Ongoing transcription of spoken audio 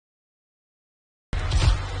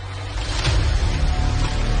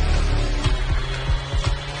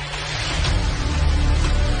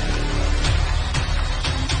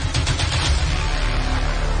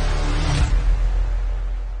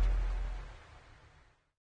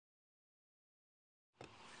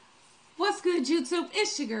good, YouTube?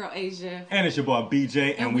 It's your girl, Asia. And it's your boy,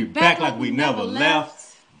 BJ. And we back like we never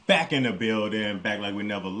left. Back in the building. Back like we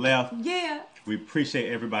never left. Yeah. We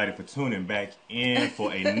appreciate everybody for tuning back in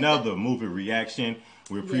for another movie reaction.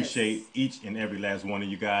 We appreciate each and every last one of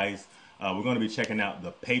you guys. We're going to be checking out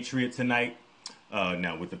The Patriot tonight.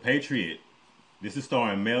 Now, with The Patriot, this is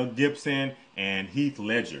starring Mel Gibson and Heath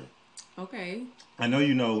Ledger. Okay. I know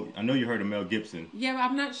you heard of Mel Gibson. Yeah, but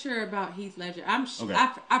I'm not sure about Heath Ledger. Okay.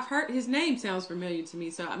 I've heard his name sounds familiar to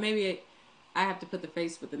me, so maybe I have to put the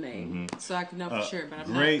face with the name so I can know for sure. But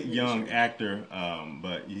I'm great not young sure. actor,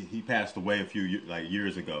 but he passed away a few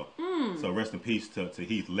years ago. So rest in peace to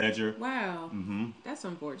Heath Ledger. Wow, that's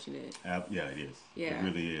unfortunate. Yeah, it is. Yeah, it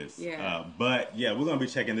really is. Yeah, but yeah, we're gonna be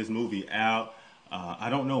checking this movie out. I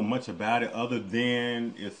don't know much about it other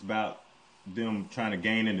than it's about them trying to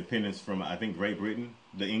gain independence from, I think, Great Britain,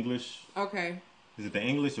 the English. Okay. Is it the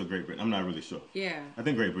English or Great Britain? I'm not really sure. Yeah. I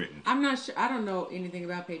think Great Britain. I'm not sure. I don't know anything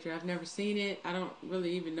about Patriot. I've never seen it. I don't really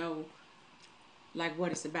even know, like,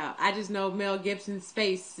 what it's about. I just know Mel Gibson's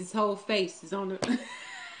face, his whole face is on the... it's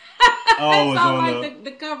on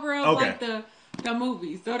the cover of like the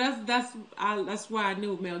movie. So that's why I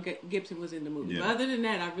knew Mel Gibson was in the movie. Yeah. But other than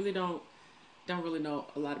that, I really don't really know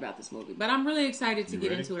a lot about this movie. But I'm really excited to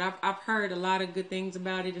get into it. I've heard a lot of good things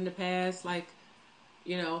about it in the past. Like,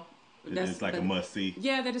 you know, it's like a must see.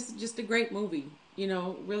 Yeah, that is just a great movie. You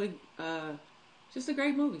know, really, just a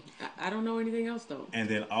great movie. I don't know anything else though. And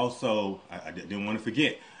then also, I didn't want to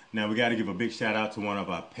forget. Now we got to give a big shout out to one of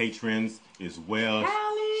our patrons as well.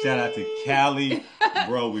 Callie! Shout out to Callie,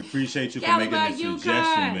 bro. We appreciate you for making this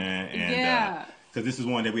suggestion, man. And because this is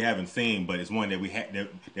one that we haven't seen, but it's one that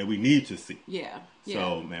we need to see. Yeah.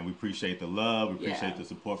 So, man, we appreciate the love. We appreciate the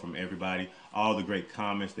support from everybody. All the great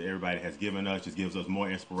comments that everybody has given us just gives us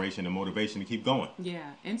more inspiration and motivation to keep going. Yeah.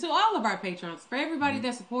 And to all of our patrons, for everybody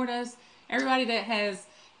that support us, everybody that has,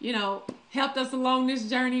 you know, helped us along this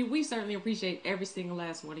journey, we certainly appreciate every single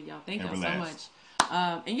last one of y'all. Thank y'all so much.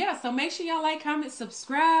 And yeah, so make sure y'all like, comment,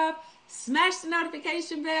 subscribe, smash the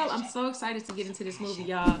notification bell. I'm so excited to get into this movie,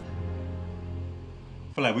 y'all.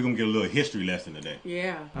 I feel like we're going to get a little history lesson today.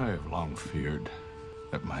 Yeah. I have long feared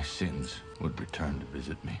that my sins would return to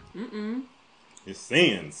visit me. His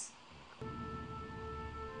sins.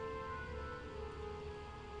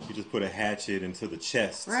 He just put a hatchet into the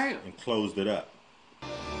chest and closed it up.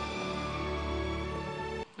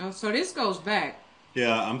 Oh, so this goes back.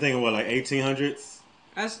 Yeah, I'm thinking what, like 1800s?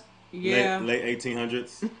 That's late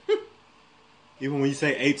 1800s. Even when you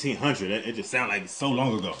say 1800, it just sounds like so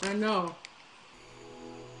long ago. I know.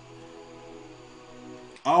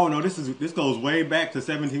 Oh no, this goes way back to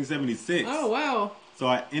 1776. Oh wow. So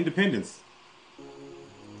our independence.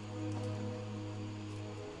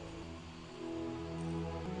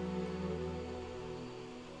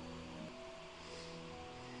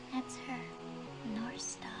 That's her, North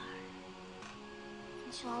Star.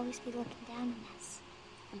 And she'll always be looking down on us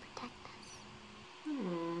and protect us.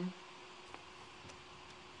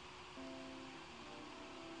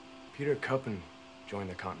 Peter Cuppen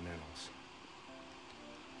joined the Continentals.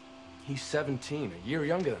 He's 17, a year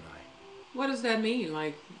younger than I. What does that mean?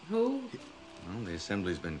 Like, who? Well, the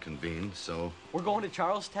assembly's been convened, so... We're going to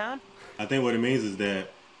Charlestown? I think what it means is that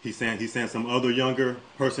he's saying some other younger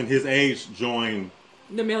person his age join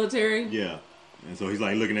the military. Yeah. And so he's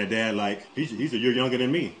like looking at Dad like, he's a year younger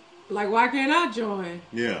than me. Like, why can't I join?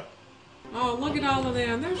 Yeah. Oh, look at all of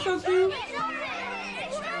them. They're so cute.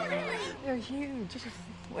 They're huge.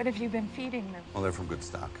 What have you been feeding them? Well, they're from good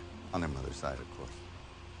stock. On their mother's side, of course.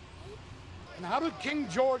 And how did King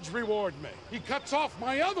George reward me? He cuts off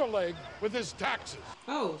my other leg with his taxes.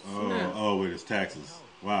 Oh, snap. Oh, with his taxes.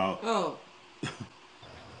 Wow. Oh.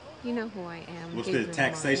 You know who I am. What's this,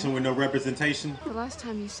 taxation with no representation? The last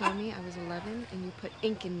time you saw me, I was 11, and you put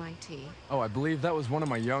ink in my tea. Oh, I believe that was one of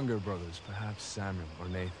my younger brothers, perhaps Samuel or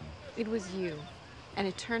Nathan. It was you, and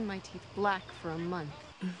it turned my teeth black for a month.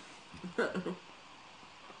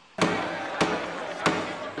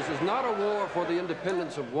 This is not a war for the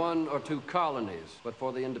independence of one or two colonies, but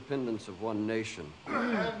for the independence of one nation.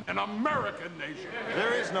 An American nation.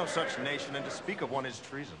 There is no such nation, and to speak of one is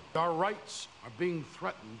treason. Our rights are being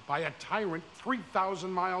threatened by a tyrant 3,000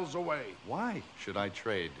 miles away. Why should I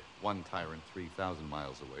trade one tyrant 3,000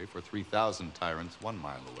 miles away for 3,000 tyrants 1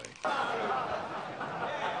 mile away?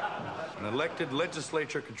 An elected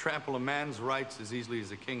legislature can trample a man's rights as easily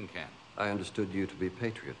as a king can. I understood you to be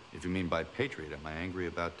patriot. If you mean by patriot, am I angry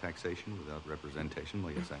about taxation without representation?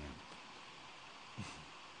 Well, yes, I am.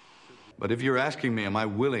 But if you're asking me, am I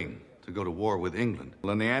willing to go to war with England?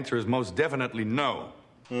 Well, then the answer is most definitely no.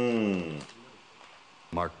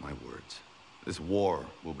 Mark my words. This war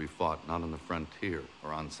will be fought not on the frontier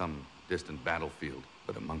or on some distant battlefield,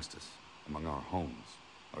 but amongst us, among our homes.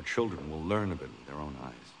 Our children will learn of it with their own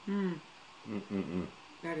eyes.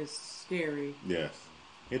 That is scary. Yes.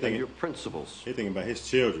 And your principles. He's thinking about his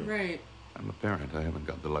children. Right. I'm a parent. I haven't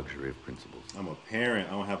got the luxury of principles. I'm a parent.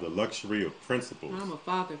 I don't have the luxury of principles. I'm a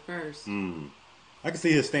father first. I can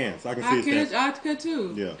see his stance. I could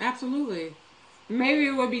too. Yeah. Absolutely. Maybe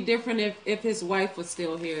it would be different if his wife was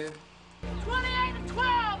still here.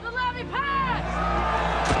 28-12, the levy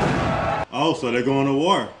passed! Oh, so they're going to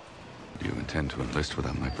war. Do you intend to enlist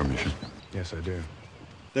without my permission? Yes, I do.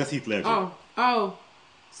 That's Heath Ledger. Oh.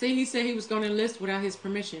 See, he said he was going to enlist without his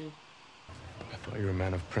permission. I thought you were a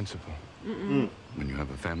man of principle. When you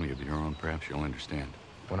have a family of your own, perhaps you'll understand.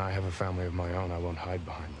 When I have a family of my own, I won't hide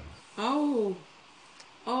behind them. Oh.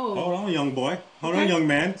 Hold on, young boy. Hold on, young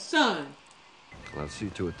man. Son. Well, I'll see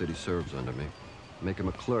to it that he serves under me. Make him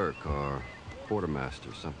a clerk or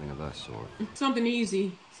quartermaster, something of that sort. Something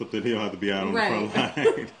easy. Something he don't have to be out on the front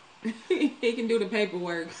line. He can do the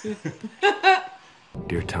paperwork.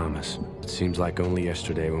 Dear Thomas, it seems like only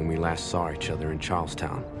yesterday when we last saw each other in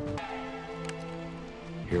Charlestown.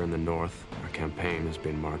 Here in the north, our campaign has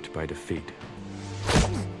been marked by defeat.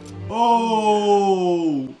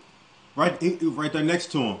 Oh! Right there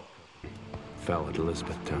next to him. Fell at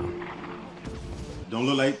Elizabethtown. Don't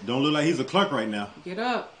look like he's a clerk right now. Get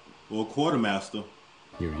up. Or a quartermaster.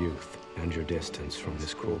 Your youth and your distance from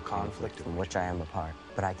this cruel conflict from which I am a part,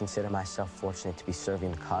 but I consider myself fortunate to be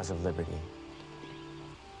serving the cause of liberty.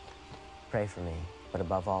 Pray for me, but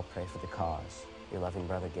above all, pray for the cause. Your loving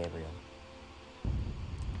brother, Gabriel.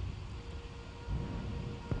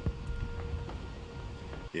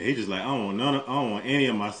 Yeah, he just like, I don't want any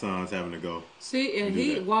of my sons having to go. See, and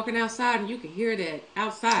he walking outside, and you can hear that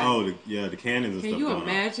outside. Oh, the cannons and stuff. Can you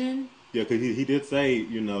imagine? Yeah, because he did say,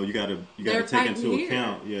 you gotta take into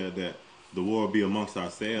account, that the war will be amongst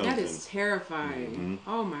ourselves. That is terrifying.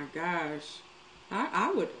 Oh my gosh,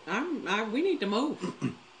 we need to move.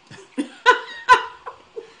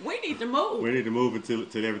 We need to move. We need to move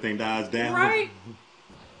until everything dies down. Right.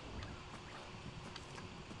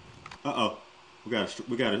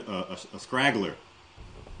 We got a scraggler.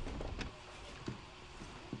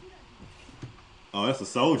 Oh, that's a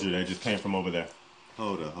soldier that just came from over there.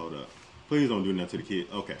 Hold up. Please don't do nothing to the kid.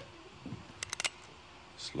 Okay.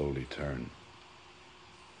 Slowly turn.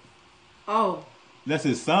 Oh. That's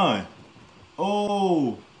his son.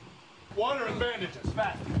 Oh. Water and bandages,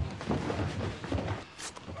 fast.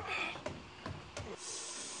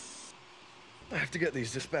 I have to get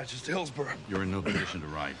these dispatches to Hillsborough. You're in no position to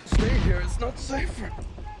ride. Stay here, it's not safe.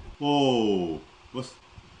 Whoa.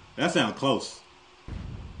 That sounds close.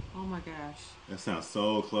 Oh my gosh. That sounds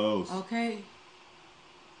so close. Okay.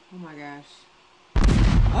 Oh my gosh.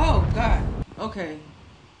 Oh God. Okay.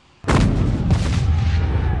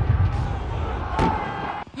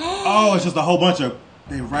 Oh, it's just a whole bunch of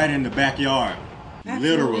they right in the backyard.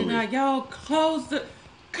 Literally. Not. Yo, cut the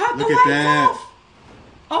Look lights at that. off.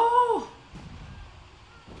 Oh.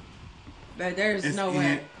 But there's no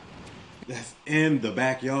way. That's in the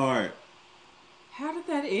backyard. How did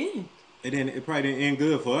that end? It probably didn't end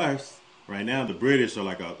good for us. Right now, the British are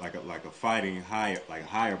like a fighting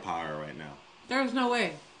higher power right now. There's no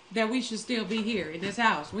way that we should still be here in this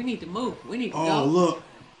house. We need to move. We need to go. Oh, look.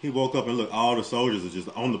 He woke up and look, all the soldiers are just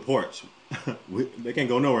on the porch. They can't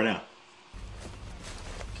go nowhere now.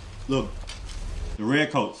 Look, the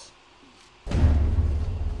redcoats.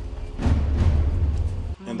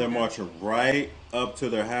 And they're marching right up to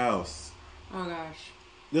their house. Oh, gosh.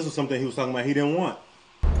 This was something he was talking about he didn't want.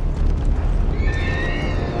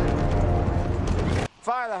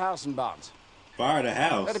 Fire the house and barns. Fire the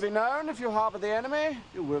house? Let it be known, if you harbor the enemy,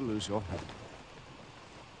 you will lose your head.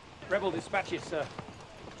 Rebel dispatches, sir.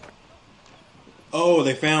 Oh,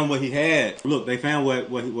 they found what he had. Look, they found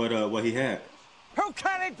what he had. Who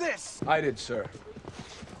carried this? I did, sir.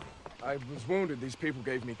 I was wounded. These people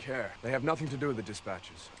gave me care. They have nothing to do with the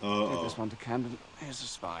dispatches. Take this one to Camden. Here's a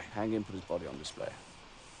spy. Hang him, put his body on display.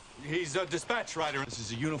 He's a dispatch rider. This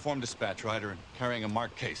is a uniformed dispatch rider and carrying a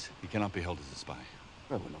marked case. He cannot be held as a spy.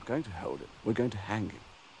 No, we're not going to hold it. We're going to hang him.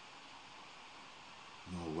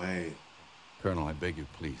 No way. Colonel, I beg you,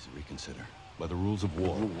 please reconsider. By the rules of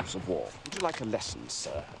war. Rules of war. Would you like a lesson,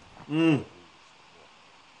 sir?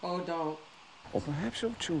 Oh, don't. Or perhaps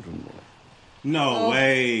your children will. No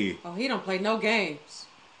way. Oh, he don't play no games.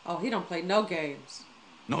 Oh, he don't play no games.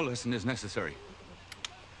 No lesson is necessary.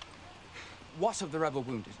 What of the rebel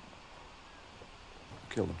wounded?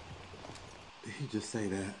 Kill them. Did he just say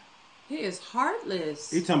that? He is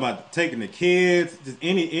heartless. He talking about taking the kids, just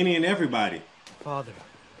any and everybody. Father,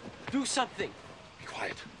 Do something. Be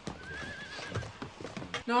quiet.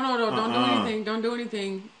 No, don't do anything. Don't do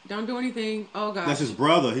anything. Don't do anything. Oh, God. That's his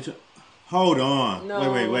brother. Hold on.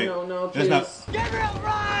 No, wait. No, please. That's not... Gabriel,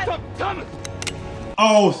 run! Thomas!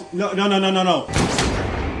 Oh, no.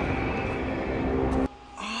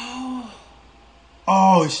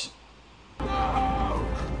 Oh,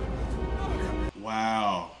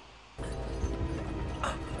 wow.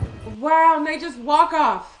 Wow, and they just walk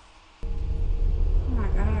off. Oh my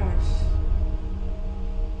gosh.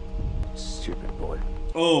 Stupid boy.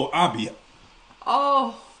 Oh,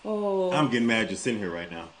 Oh. I'm getting mad just sitting here right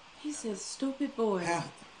now. He says, stupid boy.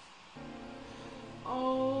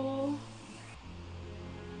 Oh.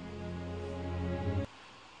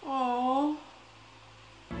 Oh.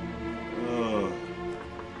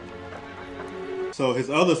 So his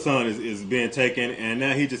other son is being taken, and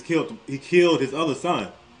now he killed his other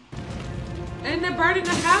son. And they're burning the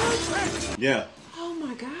house? Yeah. Oh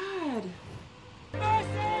my God.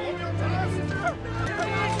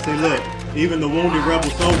 See, look, even the wounded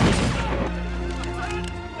rebel soldiers.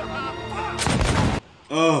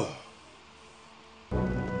 Oh.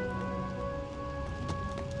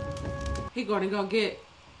 He gonna go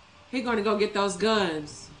get those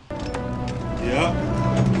guns. Yeah.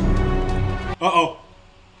 Uh-oh.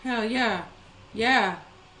 Hell yeah. Yeah.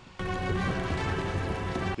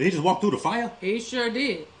 Did he just walk through the fire? He sure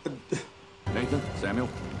did. Nathan, Samuel.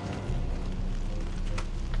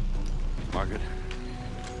 Margaret,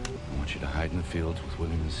 I want you to hide in the fields with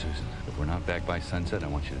William and Susan. If we're not back by sunset, I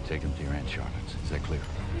want you to take them to your Aunt Charlotte's. Is that clear?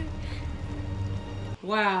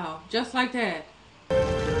 Wow. Just like that.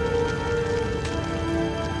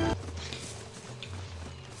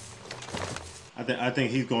 I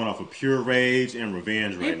think he's going off of pure rage and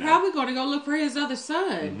revenge right now. He's probably going to go look for his other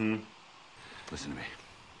son. Mm-hmm. Listen to me.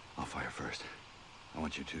 I'll fire first. I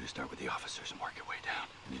want you two to start with the officers and work your way down.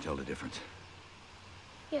 Can you tell the difference?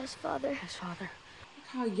 Yes, Father. Yes, Father. Look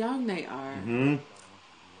how young they are. Mm-hmm.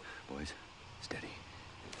 Boys, steady.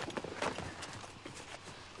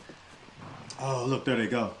 Oh, look, there they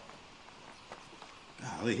go.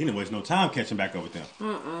 Golly, he didn't waste no time catching back up with them.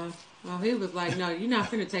 Well, he was like, no, you're not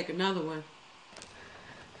finna take another one.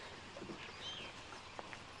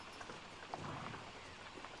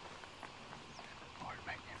 Lord,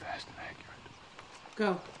 make me fast and accurate.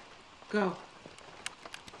 Go.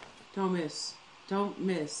 Don't miss. Don't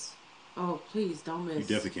miss. Oh, please, don't miss. You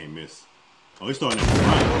definitely can't miss. Oh, he's starting to run.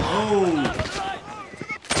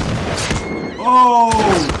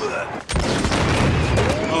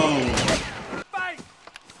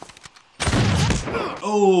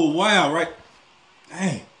 Oh, wow, right.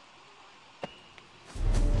 Dang.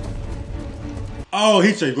 Oh,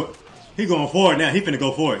 he going for it now. He finna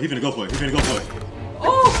go for it.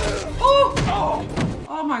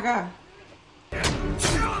 Oh my God.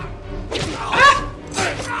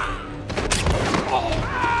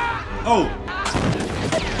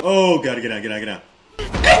 Oh, gotta get out.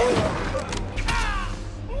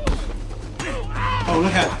 Oh,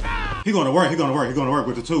 look how he gonna work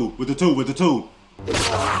with the two.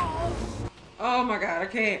 Oh my God, I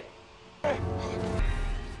can't.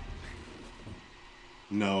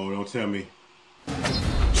 No, don't tell me.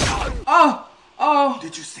 Oh.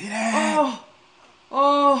 Did you see that?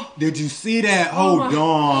 Oh. Did you see that? Hold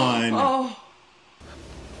on. Oh.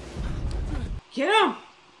 Get him.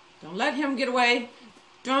 Don't let him get away.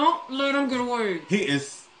 Don't let him get away. He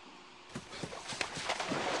is.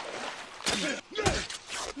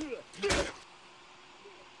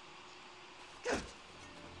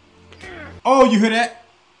 Oh, you hear that?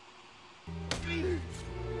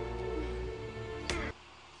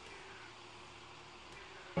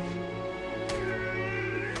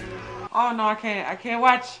 Oh no, I can't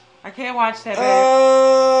watch that.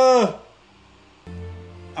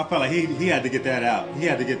 I felt like he had to get that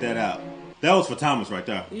out. That was for Thomas right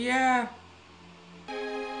there. Yeah.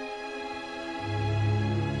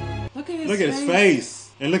 Look at his face.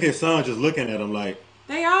 And look at his son just looking at him like.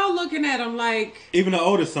 They all looking at him like. Even the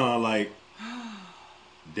oldest son like.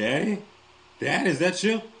 Daddy? Dad, is that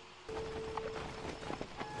you?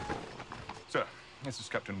 Sir, this is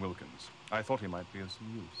Captain Wilkins. I thought he might be of some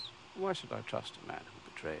use. Why should I trust a man who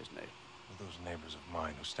betrays his neighbor? Well, those neighbors of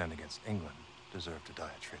mine who stand against England deserve to die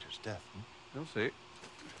a traitor's death. You'll see.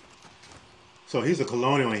 So he's a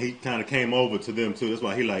colonial and he kind of came over to them too. That's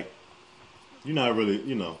why he like, you're not really,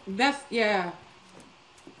 you know. That's, yeah.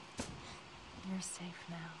 You're safe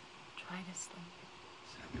now. Try to sleep.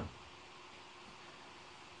 Samuel.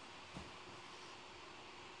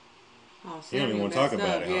 Oh, He don't even want to talk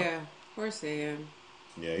about it, huh? Yeah, poor Sam.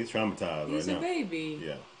 Yeah, he's traumatized He's right a now. baby.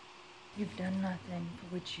 Yeah. You've done nothing for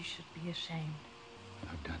which you should be ashamed.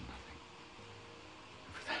 I've done nothing.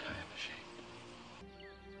 For that I am ashamed.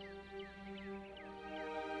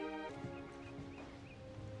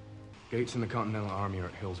 Gates and the Continental Army are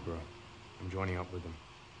at Hillsborough. I'm joining up with them.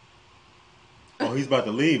 Oh, he's about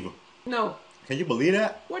to leave. No. Can you believe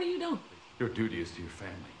that? What are you doing? Your duty is to your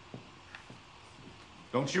family.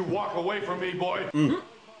 Don't you walk away from me, boy. No,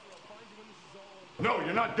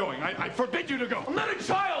 you're not going. I forbid you to go. I'm not a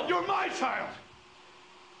child. You're my child.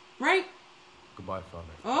 Right? Goodbye,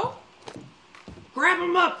 Father. Oh? Grab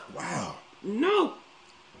him up. Wow. No.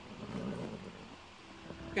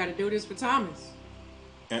 Gotta do this for Thomas.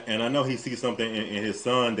 And I know he sees something in his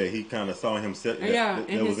son that he kind of saw himself. Yeah,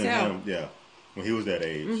 that was in him. Yeah, when he was that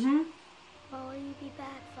age. Well, will you be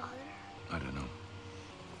back, Father? I don't know.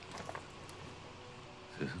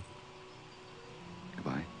 Susan?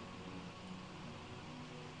 Goodbye.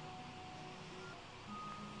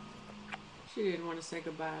 She didn't want to say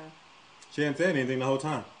goodbye. She hadn't said anything the whole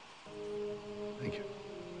time. Thank you.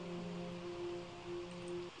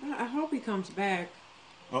 I hope he comes back.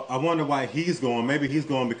 I wonder why he's going. Maybe he's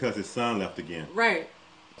going because his son left again. Right.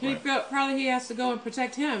 He felt probably he has to go and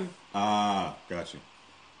protect him. Ah, got you.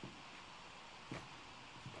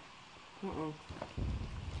 Uh-oh.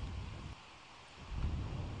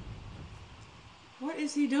 What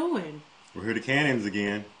is he doing? We're here the cannons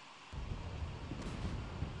again.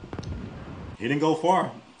 He didn't go far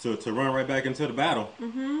to run right back into the battle.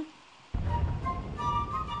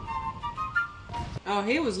 Oh,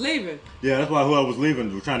 he was leaving. Yeah, that's why whoever was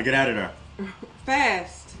leaving was trying to get out of there.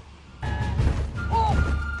 Fast.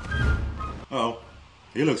 Uh-oh.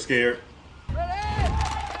 He looks scared.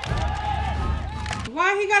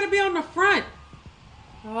 Why he gotta be on the front?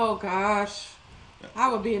 Oh gosh. I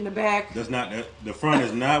would be in the back. That's not the front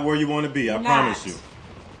is not where you want to be, I promise you.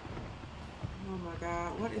 Oh my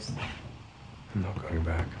God. What is that? I'm not going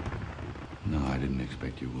back. No, I didn't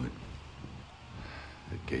expect you would.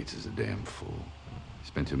 That Gates is a damn fool. He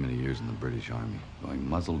spent too many years in the British Army, going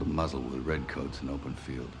muzzle to muzzle with redcoats in open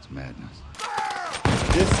field. It's madness.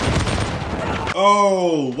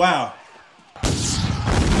 Oh, wow.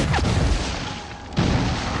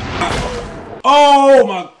 Oh,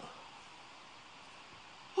 my.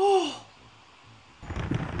 Oh.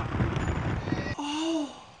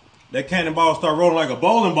 Oh. That cannonball started rolling like a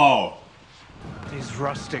bowling ball. These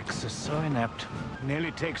rustics are so inept.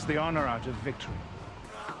 Nearly takes the honor out of victory.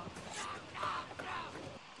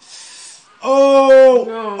 Oh!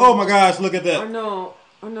 No. Oh my gosh, look at that. I know.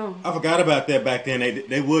 I know. I forgot about that back then.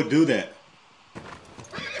 They would do that.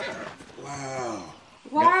 Wow.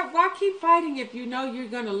 Why keep fighting if you know you're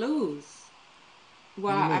gonna lose?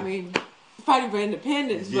 Well, I mean, fighting for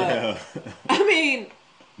independence, but Yeah. I mean,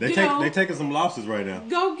 They taking some losses right now.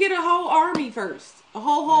 go get a whole army first, a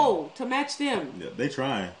whole to match them. Yeah, they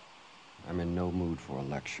trying. I'm in no mood for a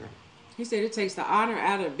lecture. He said it takes the honor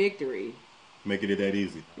out of victory. Making it that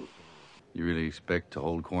easy. You really expect to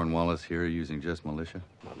hold Cornwallis here using just militia?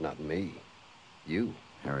 Not me. You.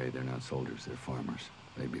 Harry, they're not soldiers, they're farmers.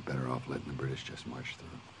 They'd be better off letting the British just march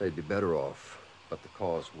through. They'd be better off, but the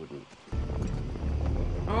cause wouldn't.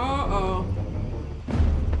 Uh-oh.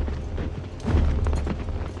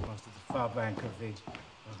 Most of the far bank of the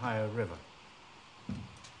Ohio River.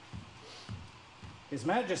 His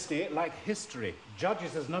Majesty, like history,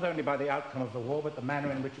 judges us not only by the outcome of the war, but the manner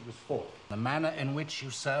in which it was fought. The manner in which you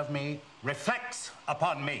serve me reflects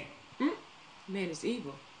upon me. Man is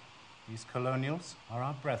evil. These colonials are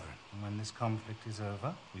our brethren, and when this conflict is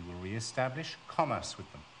over, we will re-establish commerce with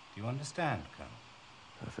them. Do you understand, Colonel?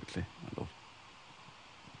 Perfectly, my lord.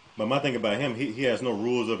 But my thing about him, he has no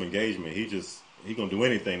rules of engagement. He gonna do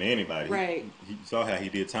anything to anybody. Right. He saw how he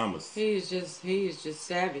did Thomas. He is just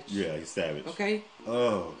savage. Yeah, he's savage. Okay.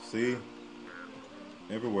 Oh, see?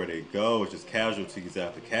 Everywhere they go, it's just casualties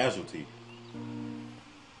after casualty.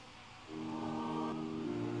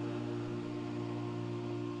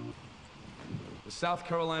 The South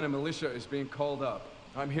Carolina militia is being called up.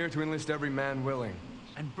 I'm here to enlist every man willing.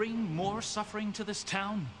 And bring more suffering to this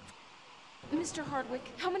town? Mr. Hardwick,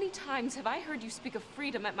 how many times have I heard you speak of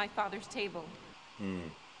freedom at my father's table?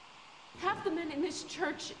 Half the men in this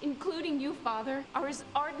church, including you, Father, are as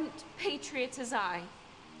ardent patriots as I.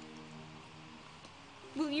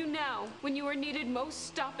 Will you now, when you are needed most,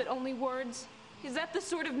 stop at only words? Is that the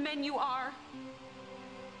sort of men you are?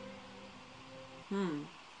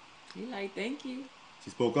 He like, thank you.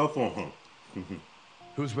 She spoke up for him.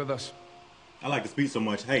 Who's with us? I like to speak so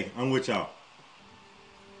much. Hey, I'm with y'all.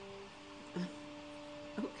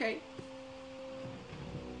 Okay.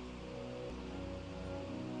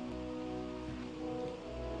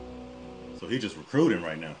 So he's just recruiting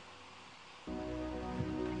right now.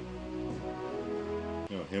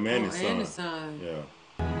 Yeah, him and his son. And his son. Yeah.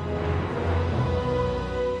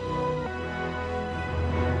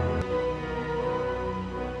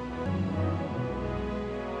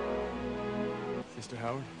 Mr.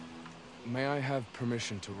 Howard, may I have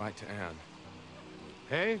permission to write to Anne?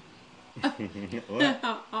 Hey?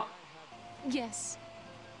 What? Yes,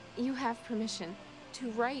 you have permission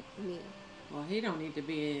to write me. Well, he don't need to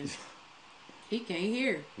be in. He can't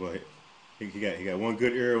hear. What? He got one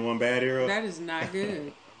good ear and one bad ear. That is not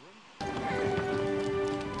good.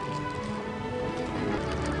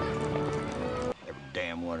 Every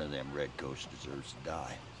damn one of them redcoats deserves to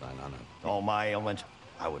die. Sign on it. All my ailments,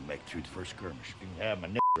 I would make it through the first skirmish. You can have my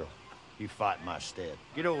nigger. You fight in my stead.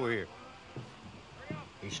 Get over here.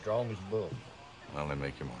 He's strong as a bull. Well, then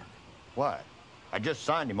make your mark. Why? I just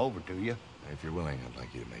signed him over to you. If you're willing, I'd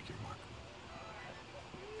like you to make your mark.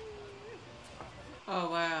 Oh,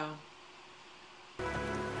 wow.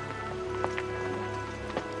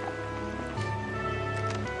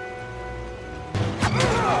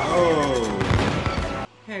 Oh.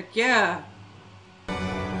 Heck yeah.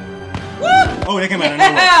 Woo! Oh, they came out of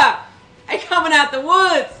nowhere. They coming out the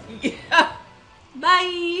woods. Yeah.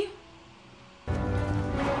 Bye.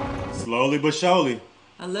 Slowly but surely.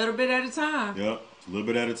 A little bit at a time. Yep, a little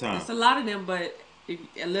bit at a time. It's a lot of them, but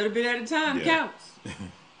a little bit at a time counts.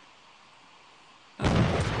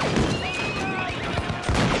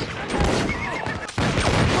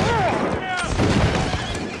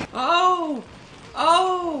 Oh!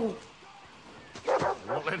 Oh!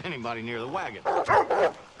 Won't let anybody near the wagon.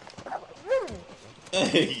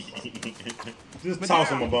 Hey. Just toss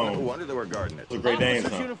him a bone. No wonder they were guarding it. The Great Danes,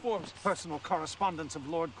 Officer's huh? uniforms. Personal correspondence of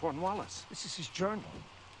Lord Cornwallis. This is his journal.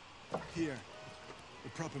 Here. The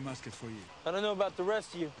proper musket for you. I don't know about the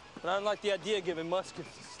rest of you, but I don't like the idea of giving muskets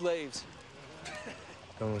to slaves.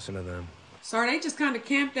 Don't listen to them. So are they just kind of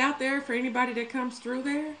camped out there for anybody that comes through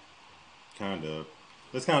there? Kind of.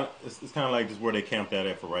 It's kind of like just where they camped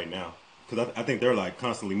at for right now. Because I think they're like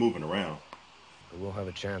constantly moving around. But we'll have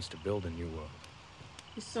a chance to build a new world.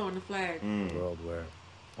 He's sewing the flag. A world where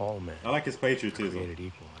all men I like his patriotism. are created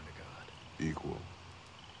equal under God. Equal.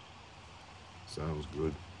 Sounds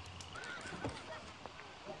good.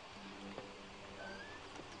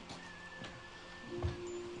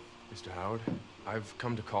 Mr. Howard, I've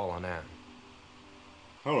come to call on Anne.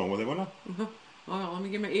 Hold on, was it one now? Hold on, let me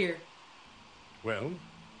get my ear. Well,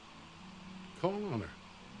 call on her.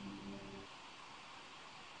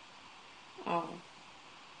 Oh.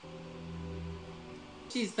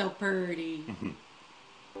 She's so pretty.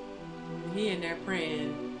 He in there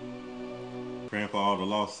praying. Praying for all the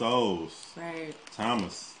lost souls. Right.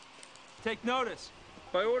 Thomas. Take notice.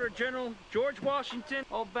 By order of General George Washington,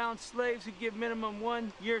 all bound slaves who give minimum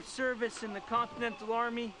 1 year service in the Continental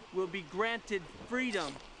Army will be granted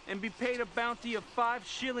freedom and be paid a bounty of 5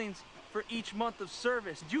 shillings for each month of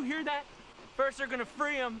service. Did you hear that? First they're gonna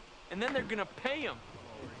free them, and then they're gonna pay them.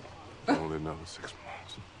 Only another 6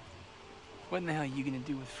 months. What in the hell are you gonna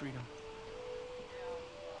do with freedom?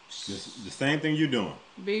 The same thing you're doing.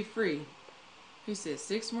 Be free. He said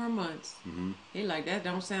 6 more months. He like, that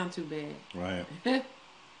don't sound too bad. Right.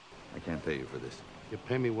 I can't pay you for this. You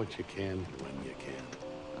pay me what you can when you can.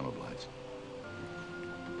 I'm obliged.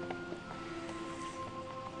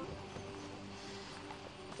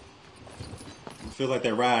 I feel like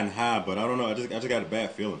they're riding high, but I don't know. I just got a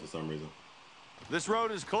bad feeling for some reason. This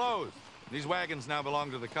road is closed. These wagons now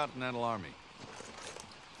belong to the Continental Army.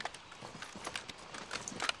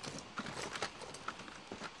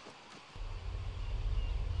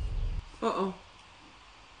 Uh-oh.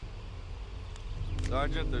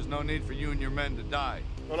 Sergeant, there's no need for you and your men to die.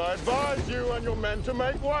 But I advise you and your men to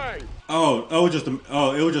make way. Oh, it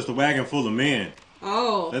was just a wagon full of men.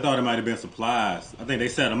 Oh. They thought it might have been supplies. I think they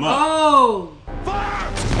set them up. Oh. Fire!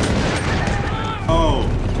 Oh.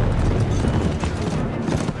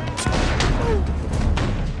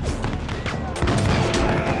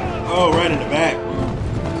 Oh, right in the back.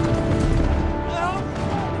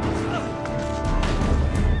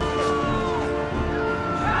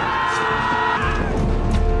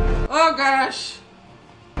 Oh gosh.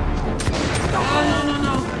 Oh no, no,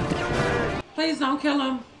 no. Please don't kill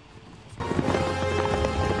him.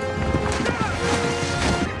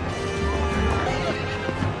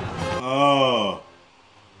 Oh.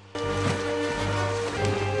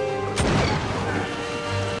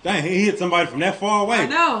 Dang, he hit somebody from that far away. I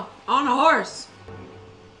know. On a horse.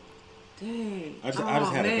 Dang. I just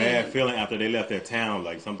had a bad feeling after they left that town,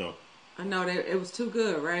 like something. I know that it was too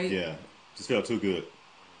good, right? Yeah, just felt too good.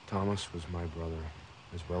 Thomas was my brother,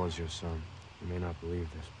 as well as your son. You may not believe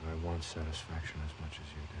this, but I want satisfaction as much as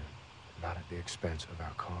you do. Not at the expense of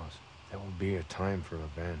our cause. There will be a time for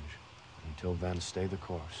revenge. Until then, stay the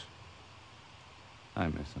course. I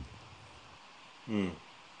miss him.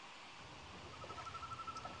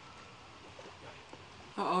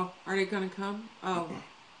 Uh-oh. Are they gonna come? Oh.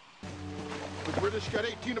 The British got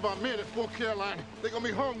 18 of our men at Fort Carolina. They're gonna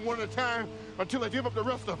be hung one at a time until they give up the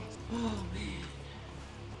rest of them. Oh, man.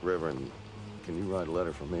 Reverend, can you write a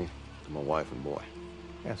letter for me to my wife and boy?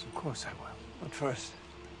 Yes, of course I will. But first,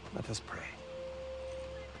 let us pray.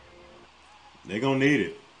 They're gonna need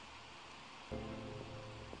it.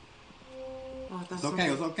 Oh, I thought It's okay,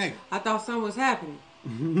 it's okay. I thought something was happening.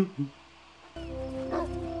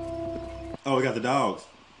 Oh, we got the dogs.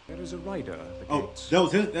 There is a rider at the Oh, gates.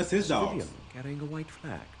 that's his dogs. Civilian carrying a white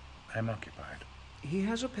flag. I'm occupied. He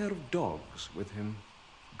has a pair of dogs with him.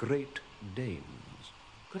 Great Danes.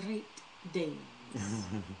 Great Danes.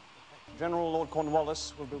 General Lord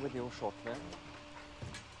Cornwallis will be with you shortly.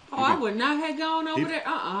 Oh, I would not have gone over there.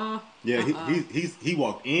 Yeah, he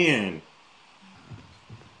walked in.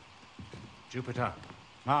 Jupiter,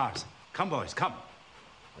 Mars, come boys, come.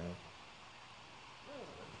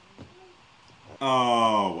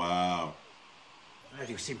 Oh, wow. Well,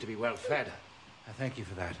 you seem to be well fed. I thank you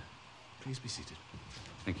for that. Please be seated.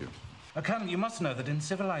 Thank you. Colonel, you must know that in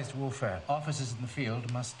civilized warfare, officers in the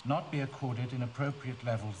field must not be accorded inappropriate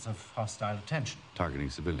levels of hostile attention. Targeting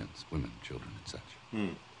civilians, women, children, and such.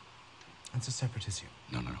 That's a separate issue.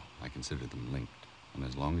 No. I consider them linked. And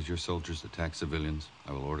as long as your soldiers attack civilians,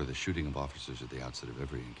 I will order the shooting of officers at the outset of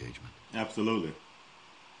every engagement. Absolutely.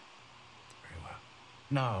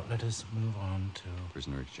 Now, let us move on to...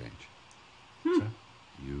 Prisoner exchange. Sir?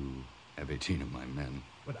 You have 18 of my men.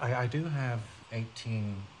 But I do have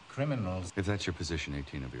 18 criminals. If that's your position,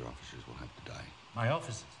 18 of your officers will have to die. My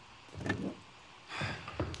officers?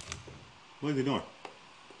 What is he doing?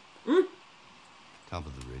 Top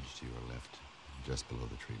of the ridge to your left, just below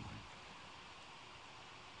the tree line.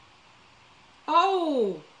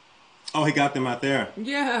 Oh! Oh, he got them out there.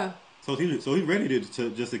 Yeah. So he's ready to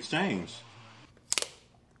just exchange.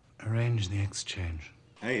 Arrange the exchange.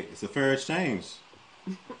 Hey, it's a fair exchange.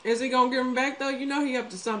 Is he gonna give him back though? You know he up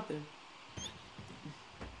to something.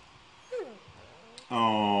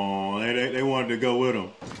 Oh, they wanted to go with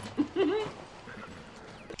him.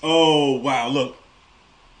 Oh, wow, look.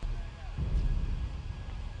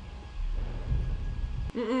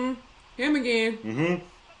 Him again. Who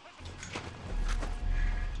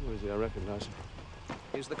is he? I recognize him.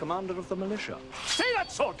 He's the commander of the militia. See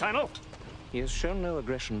that sword, Colonel? He has shown no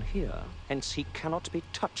aggression here, hence he cannot be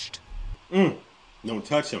touched. Don't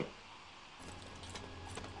touch him.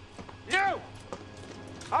 You!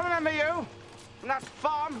 I remember you. From that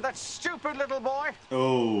farm, that stupid little boy.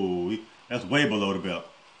 Oh, that's way below the belt.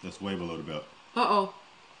 That's way below the belt. Uh-oh.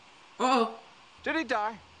 Uh-oh. Did he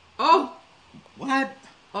die? Oh! What?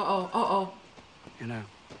 Uh-oh. You know,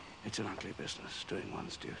 it's an ugly business, doing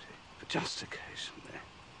one's duty. But just occasionally,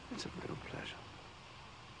 it's a real pleasure.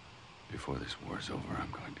 Before this war's over,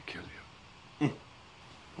 I'm going to kill you.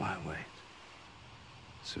 Why wait?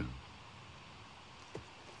 Soon.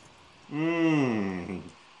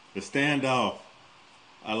 The standoff.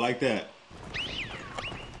 I like that.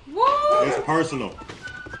 Woo! It's personal.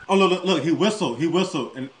 Oh, look, he whistled,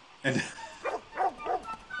 and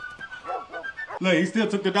look, he still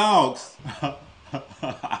took the dogs.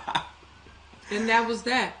 And that was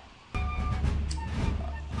that.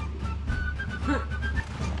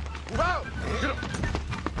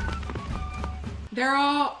 They're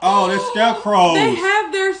all... Oh, they're scarecrows. They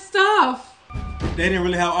have their stuff. They didn't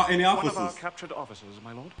really have any officers. One of our captured officers,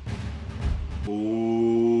 my lord.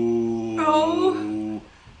 Ooh. Oh.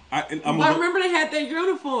 I remember they had their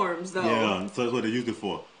uniforms, though. Yeah, so that's what they used it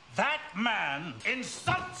for. That man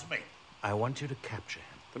insults me. I want you to capture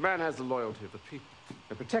him. The man has the loyalty of the people.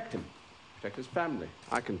 They protect him, protect his family.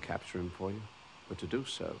 I can capture him for you, but to do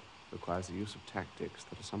so requires the use of tactics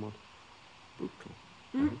that are somewhat brutal.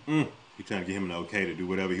 He's trying to get him an okay to do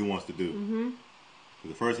whatever he wants to do.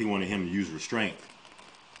 Because at first he wanted him to use restraint.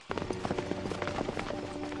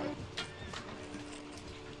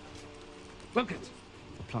 Wilkins.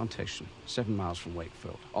 The plantation, 7 miles from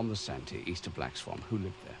Wakefield, on the Santee, east of Black's Farm. Who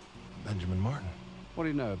lived there? Benjamin Martin. What do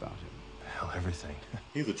you know about him? Hell, everything.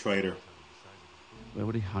 He's a traitor. Where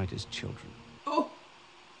would he hide his children? Oh.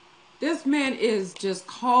 This man is just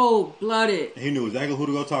cold-blooded. He knew exactly who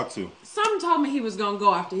to go talk to. Something told me he was going to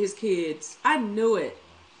go after his kids. I knew it.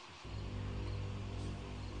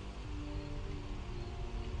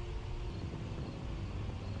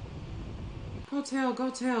 Go tell.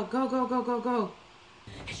 Go.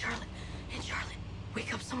 Hey, Charlotte.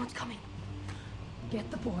 Wake up, someone's coming. Get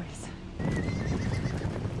the boys.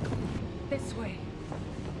 This way.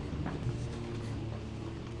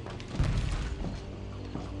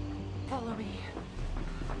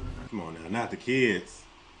 Come on now, not the kids.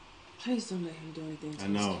 Please don't let him do anything to I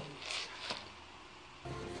know.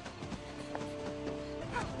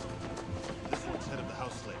 This one's head of the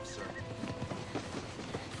house slaves, sir.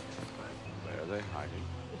 Where are they hiding?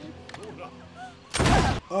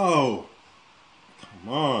 Oh, come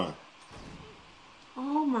on.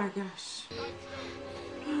 Oh my gosh.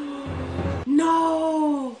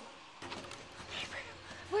 No.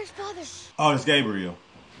 Where's Father? Oh, it's Gabriel.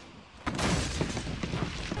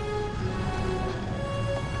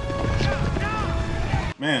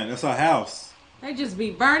 Man, that's our house. They just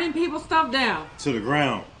be burning people's stuff down. To the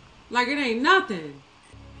ground. Like it ain't nothing.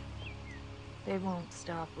 They won't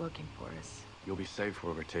stop looking for us. You'll be safe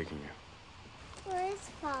where we're taking you. Where is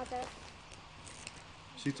Father?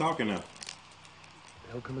 She talking now.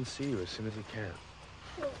 He'll come and see you as soon as he can.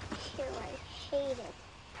 I don't care. I hate him.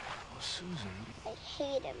 Oh, Susan. I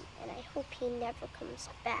hate him, and I hope he never comes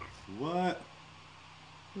back. What?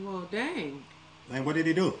 Well, dang. Man, what did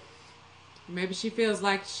he do? Maybe she feels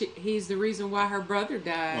like he's the reason why her brother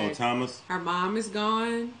died. Oh, Thomas. Her mom is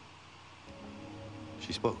gone.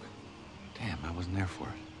 She spoke. Damn, I wasn't there for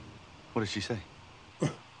it. What did she say?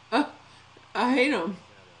 I hate him.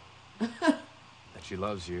 That she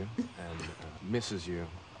loves you and misses you.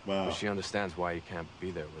 Wow. But she understands why you can't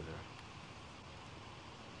be there with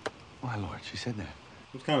her. My lord, she said that.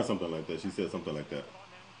 It was kind of something like that. She said something like that.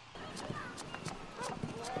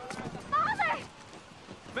 Father!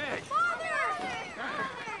 Meg! Father!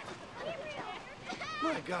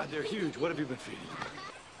 My God, they're huge. What have you been feeding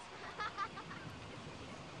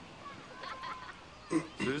them?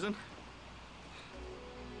 Susan?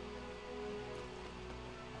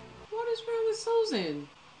 What is wrong with Susan?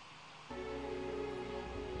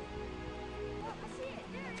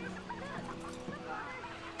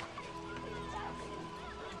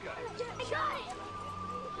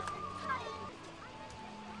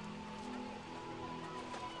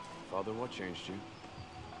 Father, what changed you?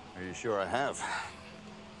 Are you sure I have?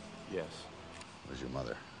 Yes. Where's your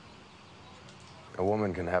mother? A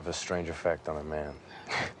woman can have a strange effect on a man.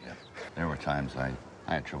 Yeah. There were times I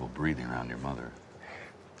had trouble breathing around your mother.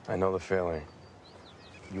 I know the feeling.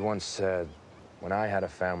 You once said, when I had a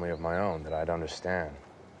family of my own, that I'd understand.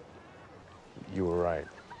 You were right.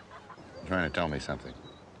 You're trying to tell me something.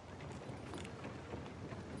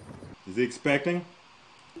 Is he expecting?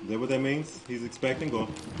 Is that what that means? He's expecting or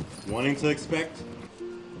wanting to expect?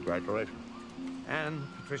 Congratulations. And,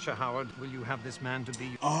 Patricia Howard, will you have this man to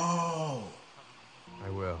be... Oh! I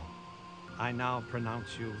will. I now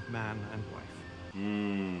pronounce you man and wife.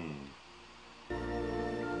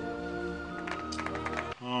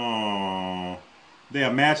 Oh, they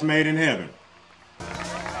are match made in heaven.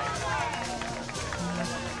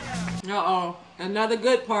 Uh-oh. Another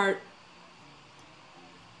good part.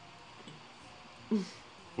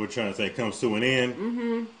 We're trying to say comes to an end.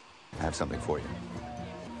 Mm-hmm. I have something for you.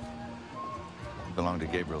 It belonged to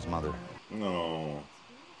Gabriel's mother. No.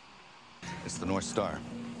 It's the North Star.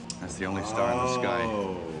 That's the only star in the sky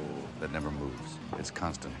that never moves. It's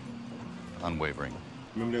constant, unwavering.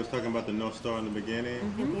 Remember they was talking about the North Star in the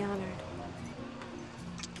beginning? You'd be honored.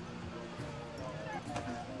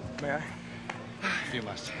 May I? If you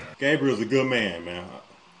must. Gabriel's a good man, man.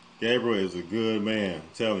 Gabriel is a good man, I'm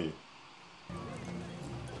telling you.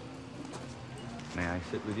 May I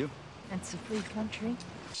sit with you? It's a free country.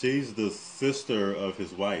 She's the sister of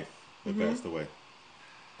his wife that passed away.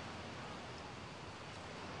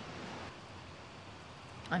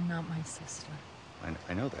 I'm not my sister.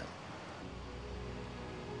 I know that.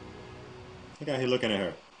 Look how he looking at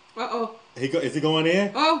her. Uh-oh. Is he going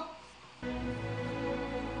in? Oh.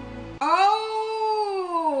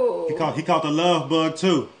 Oh. He caught the love bug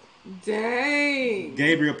too. Dang.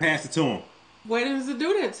 Gabriel passed it to him. Why does it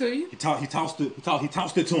do that to you? He tossed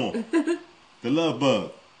it to him. The love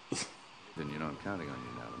bug. Then you know I'm counting on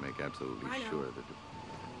you now to make absolutely sure that...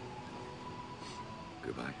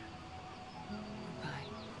 Goodbye.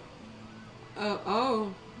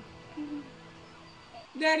 Oh.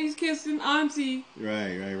 Daddy's kissing Auntie.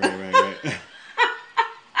 Right.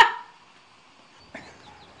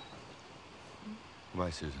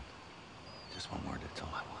 Goodbye, Susan. Just one word, that's all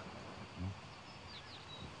I want.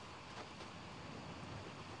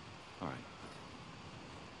 All right.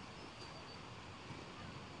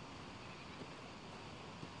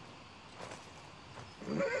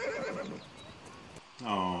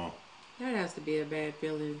 Oh. That has to be a bad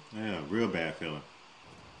feeling. Yeah, real bad feeling.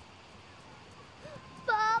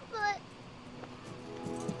 Papa,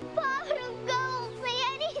 don't say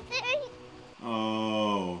anything.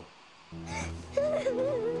 Oh.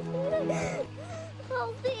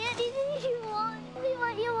 I'll say anything you want.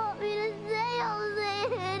 What you want me to say, I'll say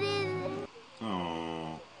anything.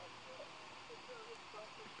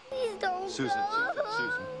 Susan.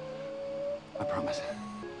 I promise.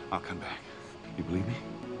 I'll come back. You believe me?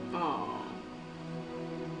 Oh.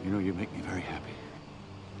 You know you make me very happy.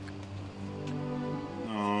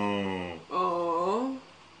 Oh.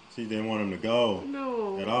 She didn't want him to go.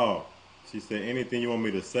 No. At all. She said, anything you want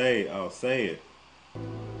me to say, I'll say it.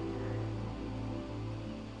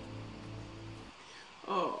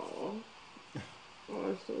 Oh.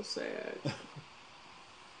 Oh, it's so sad.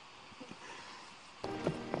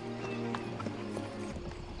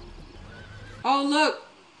 Oh, look.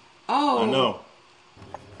 Oh. I know.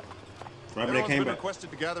 Right when they Everyone's came been back.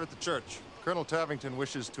 requested to gather at the church. Colonel Tavington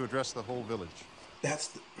wishes to address the whole village. That's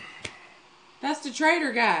the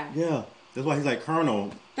traitor guy. Yeah. That's why he's like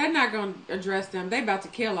Colonel. They're not going to address them. They about to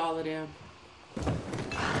kill all of them.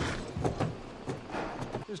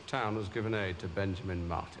 This town has given aid to Benjamin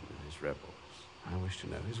Martin and his rebels. I wish to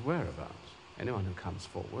know his whereabouts. Anyone who comes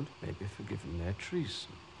forward may be forgiven their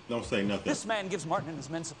treason. Don't say nothing. This man gives Martin and his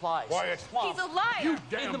men supplies. Quiet. He's a liar. You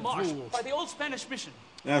damn in the marsh fool. by the old Spanish mission.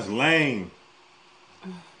 That's lame.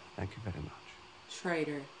 Thank you very much.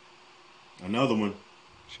 Traitor. Another one.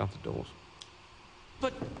 Shut the doors.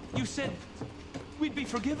 But you said we'd be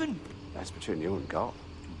forgiven. That's between you and God.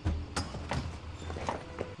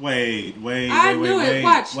 Wait. I knew it.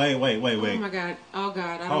 Watch. Wait. Oh my God. Oh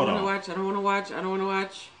God. I don't want to watch. I don't want to watch. I don't want to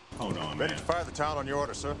watch. Hold on, Ready man. to fire the town on your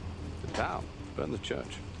order, sir? The town? Burn the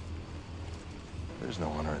church. There's no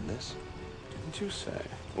honor in this. Didn't you say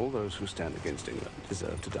all those who stand against England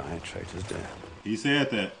deserve to die a traitor's death? He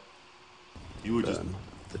said that. He would just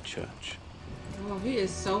the church. Oh, he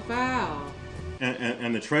is so foul.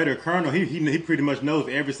 And the traitor colonel, he pretty much knows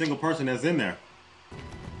every single person that's in there.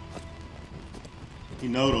 He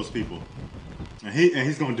knows those people, and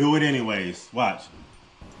he's gonna do it anyways. Watch.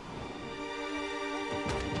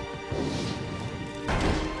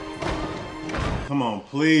 Come on,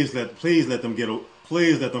 please let them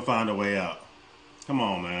find a way out. Come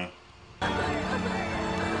on, man.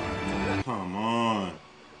 Come on.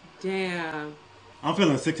 Damn. I'm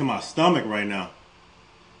feeling sick to my stomach right now.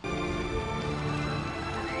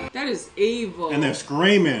 That is evil. And they're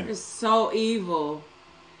screaming. It's so evil.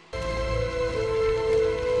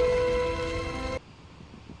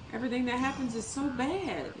 Everything that happens is so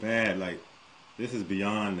bad. Bad, like, this is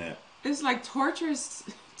beyond that. It's like torturous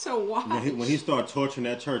to watch. When he started torturing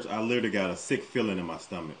that church, I literally got a sick feeling in my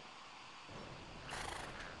stomach.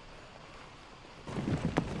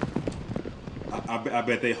 I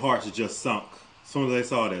bet their hearts just sunk. As soon as they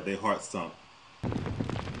saw that, their hearts sunk.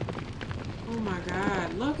 Oh my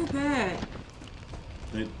God, look at that.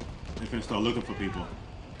 They finna start looking for people.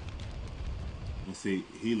 And see,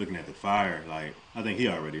 he looking at the fire, like, I think he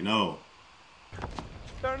already know.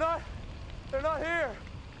 They're not here.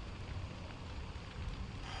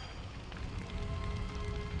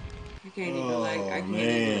 I can't even, like, I can't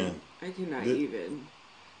even. I cannot even.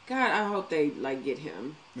 God, I hope they, like, get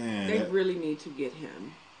him. Man. They really need to get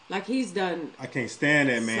him. Like, he's done. I can't stand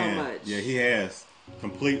that, man. So much. Yeah, he has.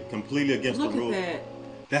 Completely against the rule. Look at that.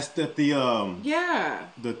 That's the yeah.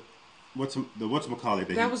 The whatchamacallit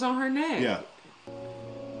that was on her neck. Yeah.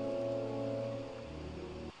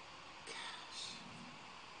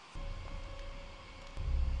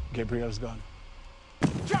 Gabriel's gone.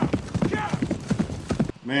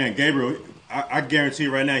 Man, Gabriel, I guarantee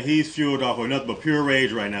right now he's fueled off of nothing but pure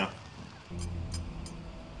rage right now.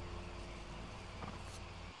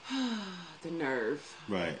 The nerve.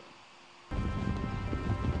 Right.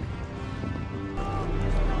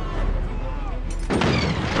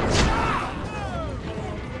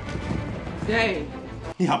 Dang.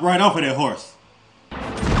 He hopped right off of that horse.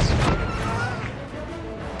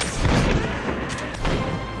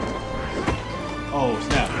 Oh,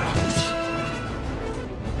 snap.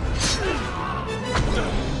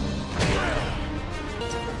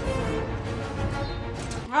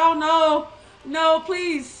 Oh, no. No,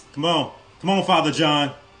 please. Come on. Come on, Father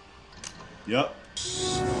John. Yep.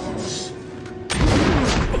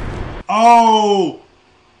 Oh!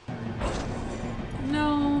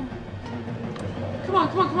 No. Come on,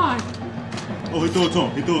 come on, come on. Oh, he threw it to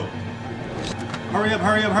him. He threw it. Hurry up,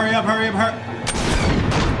 hurry up, hurry up, hurry up, hurry.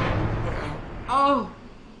 Oh.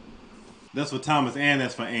 That's for Thomas and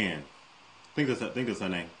that's for Ann. I think that's her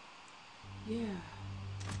name. Yeah.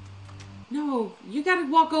 No, you gotta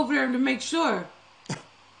walk over there to make sure. Is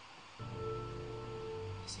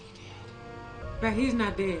he dead? But he's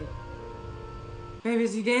not dead. Baby,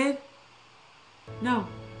 is he dead? No.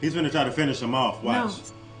 He's gonna try to finish him off. Watch.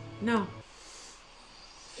 No.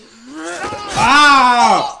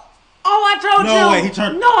 Ah! Oh, I told you. No way, he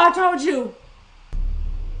turned. No, I told you.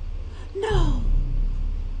 No.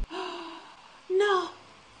 No.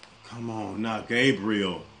 Come Come on, not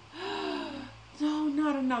Gabriel. No,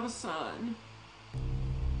 not another son.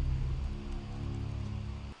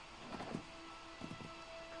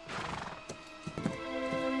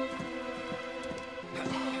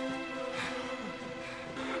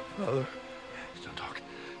 Father. Don't talk.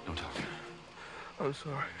 Don't talk. I'm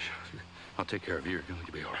sorry. I'll take care of you. You're going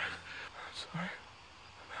to be all right. I'm sorry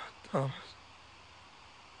about Thomas.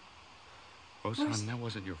 Oh, son, that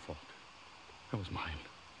wasn't your fault. That was mine.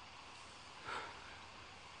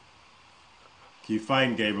 Keep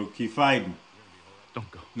fighting, Gabriel. Keep fighting. Don't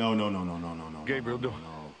go. No. Gabriel,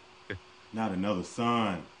 no. Not another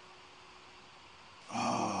son.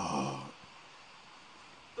 Oh.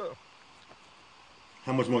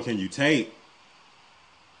 How much more can you take?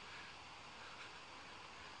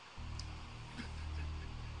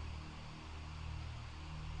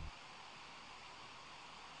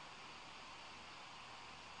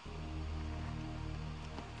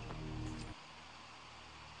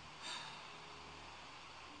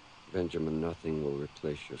 Benjamin, nothing will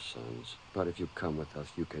replace your sons. But if you come with us,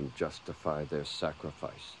 you can justify their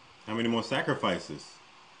sacrifice. How many more sacrifices?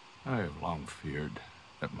 I have long feared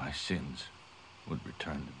that my sins would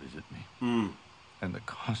return to visit me. And the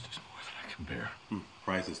cost is more than I can bear.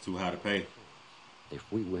 Price is too high to pay. If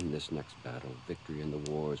we win this next battle, victory in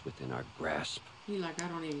the war is within our grasp. He like, I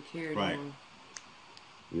don't even care right. anymore.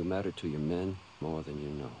 You matter to your men more than you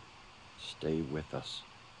know. Stay with us.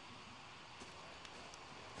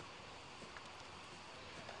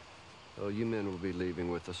 Oh, you men will be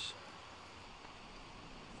leaving with us.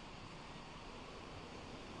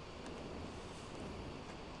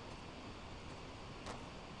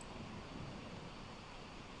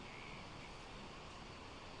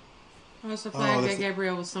 Oh, it's the flag that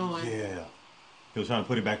Gabriel was sewing. Yeah. He was trying to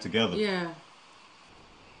put it back together. Yeah.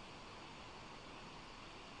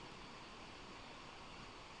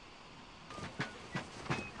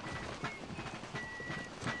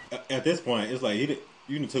 At this point, it's like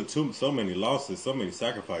you took so many losses, so many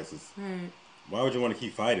sacrifices. Right. Why would you want to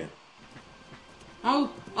keep fighting?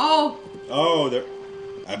 Oh.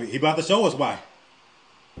 He about to show us why.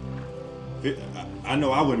 I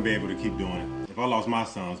know I wouldn't be able to keep doing it if I lost my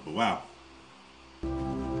sons, but wow.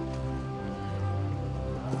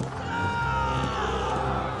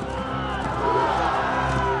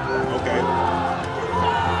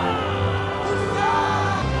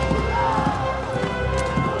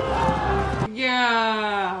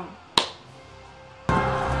 Yeah.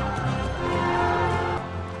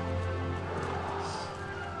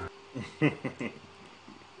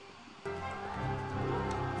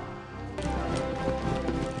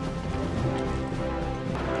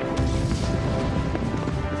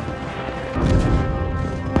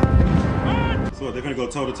 So they're gonna go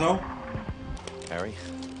toe to toe? Harry,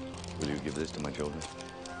 will you give this to my children?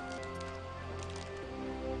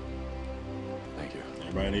 Thank you.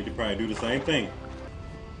 Everybody need to probably do the same thing.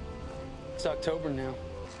 It's October now.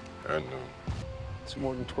 I know. It's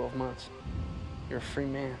more than 12 months. You're a free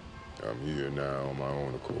man. I'm here now on my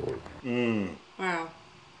own accord. Wow.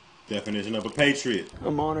 Definition of a patriot.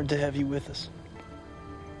 I'm honored to have you with us.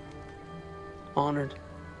 Honored.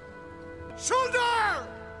 Shoulder!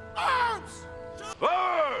 Arms!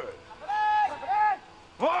 Forward!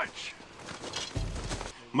 March!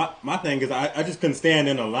 My thing is, I just couldn't stand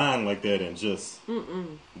in a line like that and just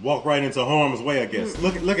walk right into harm's way, I guess.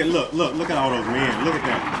 Look at all those men. Look at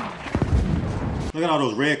that. Look at all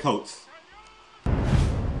those red coats.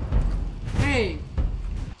 Hey.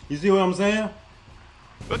 You see what I'm saying?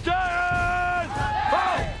 Battalion!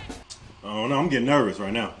 Oh no, I'm getting nervous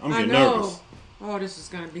right now. I'm getting nervous. Oh, this is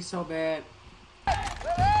gonna be so bad.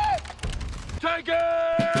 Take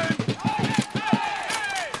it!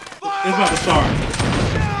 It's about to start.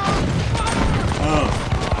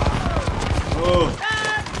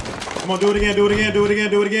 Come on, do it again, do it again, do it again,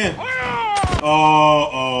 do it again.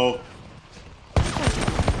 Oh.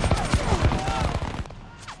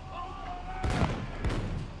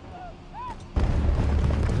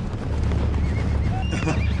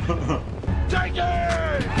 Take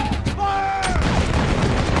it! Fire!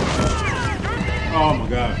 Oh my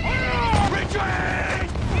God. Retreat!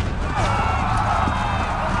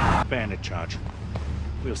 Bayonet charge.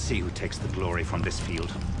 We'll see who takes the glory from this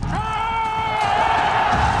field.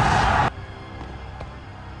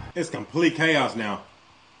 It's complete chaos now.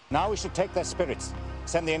 Now we should take their spirits.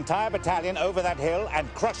 Send the entire battalion over that hill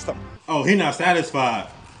and crush them. Oh, he's not satisfied.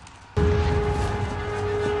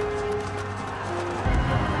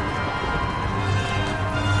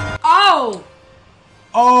 Oh!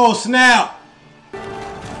 Oh, snap!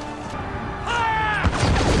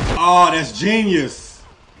 Oh, that's genius.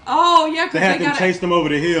 Oh, yeah, They had them chase them over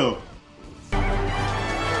the hill.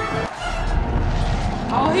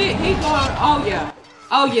 Oh, he going. Oh, yeah.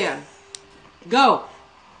 Oh, yeah. Go.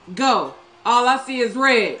 Go. All I see is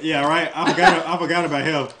red. Yeah, right. I forgot about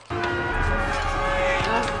him.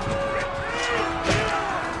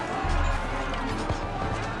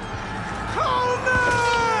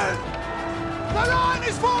 Coleman! The line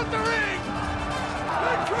is faltering!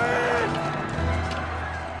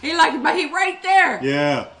 He like it, but he right there.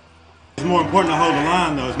 Yeah. It's more important to hold the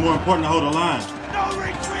line, though. It's more important to hold the line. No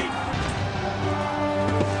retreat!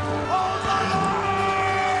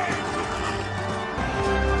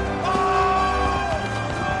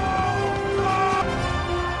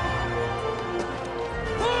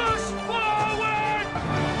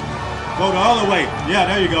 Go the other way. Yeah,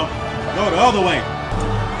 there you go. Go the other way.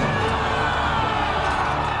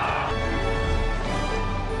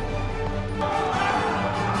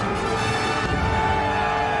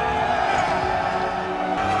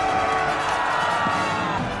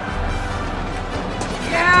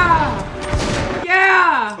 Yeah.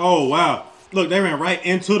 Yeah. Oh, wow. Look, they ran right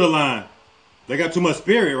into the line. They got too much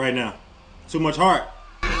spirit right now. Too much heart.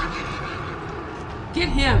 Get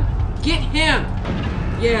him. Get him.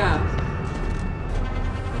 Yeah.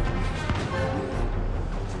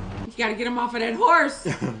 You gotta get him off of that horse.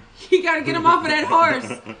 You gotta get him off of that horse.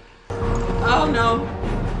 Oh no.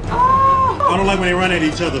 Oh. I don't like when they run at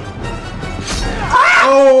each other. Ah!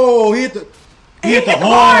 Oh, he hit the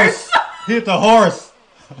horse. He hit the horse.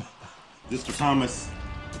 Mr. Thomas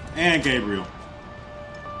and Gabriel.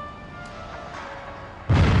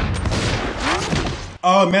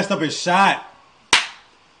 Oh, messed up his shot.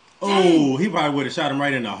 Oh, he probably would have shot him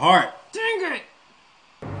right in the heart. Dang it.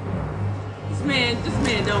 This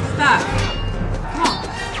man don't stop. Come on.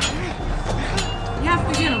 You have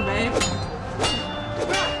to get him, babe.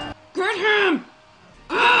 Get him!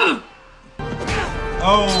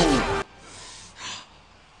 Oh.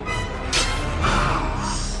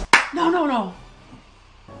 No.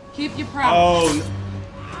 Keep your promise.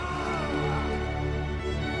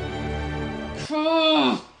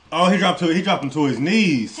 Oh, he dropped him to his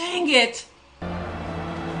knees. Dang it.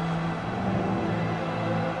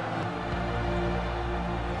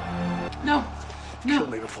 No. Kill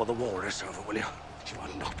me before the war is over, will you? You are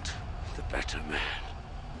not the better man.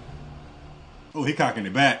 Oh, he cocking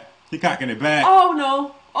it back. He cocking it back. Oh,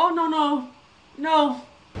 no. Oh, no. No.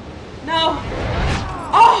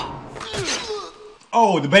 Oh!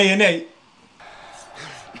 Oh, the bayonet.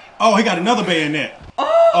 Oh, he got another bayonet.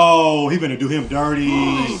 Oh, he gonna do him dirty.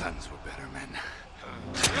 My sons were better men.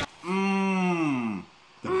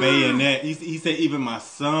 The bayonet. He said even my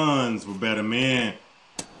sons were better men.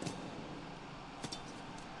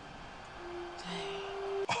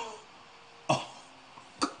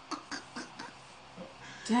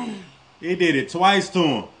 Dang. He did it twice to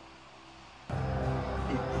him.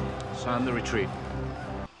 Sound the retreat.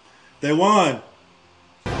 They won.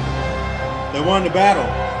 They won the battle.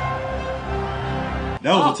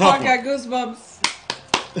 That was a tough one. I got goosebumps.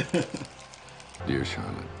 Dear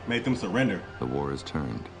Charlotte. Made them surrender. The war has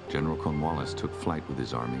turned. General Cornwallis took flight with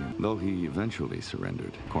his army. Though he eventually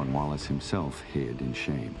surrendered, Cornwallis himself hid in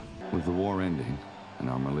shame. With the war ending and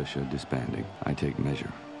our militia disbanding, I take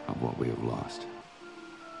measure of what we have lost.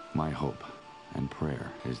 My hope and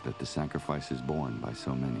prayer is that the sacrifices borne by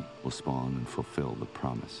so many will spawn and fulfill the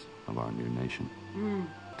promise of our new nation.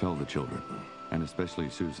 Tell the children, and especially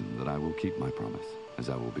Susan, that I will keep my promise, as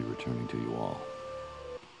I will be returning to you all.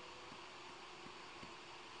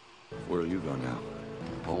 Where will you go now?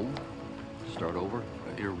 Home? Start over?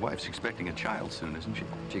 Your wife's expecting a child soon, isn't she?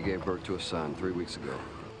 She gave birth to a son 3 weeks ago.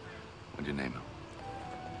 What'd you name him?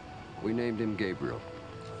 We named him Gabriel.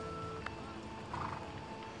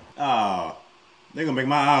 Oh, they gonna make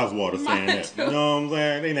my eyes water saying that. You know what I'm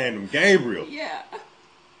saying? They named him Gabriel. Yeah.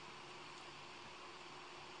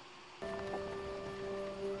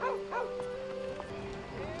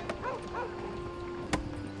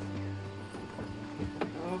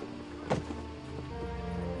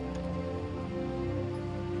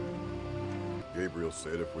 Gabriel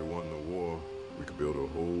said if we won the war, we could build a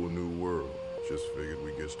whole new world. Just figured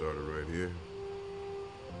we'd get started right here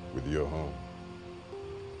with your home.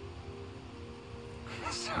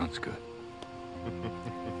 Sounds good.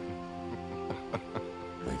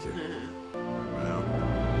 Thank you.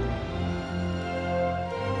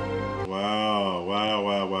 Wow.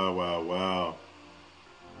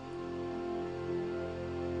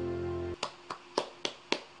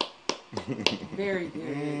 Very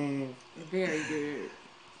good. Very good.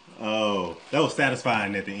 Oh, that was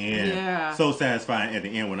satisfying at the end. Yeah. So satisfying at the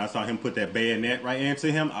end when I saw him put that bayonet right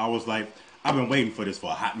into him. I was like, I've been waiting for this for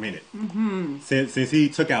a hot minute. Mm-hmm. Since he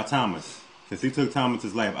took out Thomas Since he took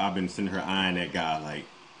Thomas's life, I've been sitting here eyeing that guy like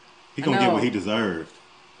he gonna get what he deserved.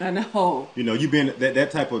 I know. You know, you been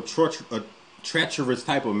that type of treacherous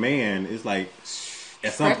type of man. It's like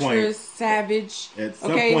at some point, savage. At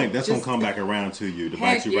some point, that's gonna come back around to you to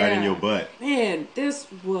bite you right in your butt. Man, this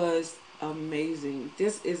was amazing.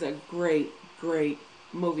 This is a great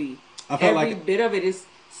movie. I felt Every bit of it is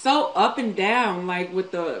so up and down, like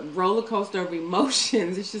with the roller coaster of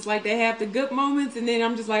emotions. It's just like they have the good moments, and then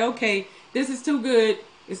I'm just like, okay, this is too good.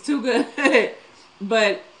 It's too good.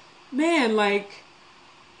 But man, like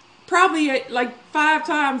probably like 5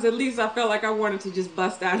 times at least, I felt like I wanted to just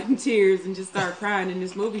bust out in tears and just start crying in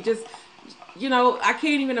this movie. Just, you know, I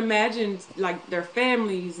can't even imagine like their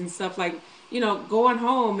families and stuff, like, you know, going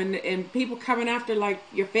home and people coming after like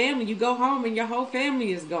your family. You go home and your whole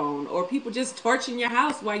family is gone, or people just torching your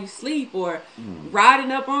house while you sleep, or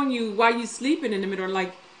riding up on you while you sleeping in the middle.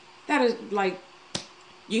 Like that is like,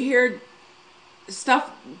 you hear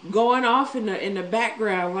stuff going off in the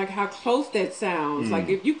background, like how close that sounds. Like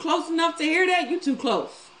if you close enough to hear that, you too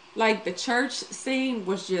close. Like the church scene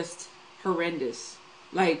was just horrendous.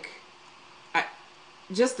 Like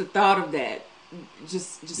just the thought of that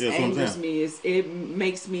just angers me. It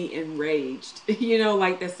makes me enraged. You know,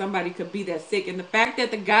 like that somebody could be that sick, and the fact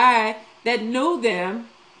that the guy that knew them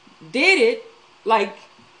did it, like,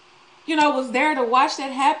 you know, was there to watch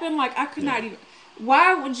that happen. Like I could not even.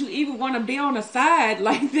 Why would you even want to be on a side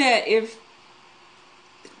like that if,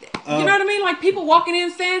 you know what I mean? Like people walking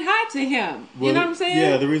in saying hi to him. Well, you know what I'm saying?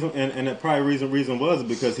 Yeah, the reason, and the probably reason was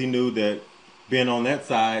because he knew that being on that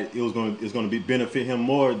side, it's going to benefit him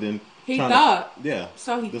more than he thought.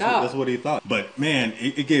 So thought. That's what he thought. But man,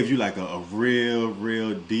 it gives you like a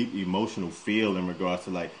real deep emotional feel in regards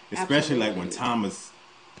to like, especially like when Thomas,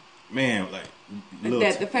 man, like. The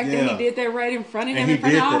fact that he did that right in front of him, in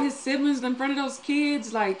front of all his siblings, in front of those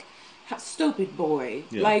kids, like, stupid boy.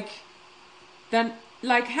 Like, then,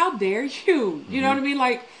 like, how dare you? You know what I mean?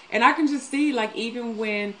 Like, and I can just see, like, even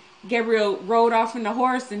when Gabriel rode off in the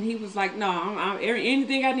horse and he was like, no, I'm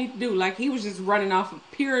anything I need to do. Like, he was just running off of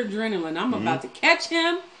pure adrenaline. I'm about to catch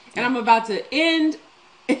him, and I'm about to end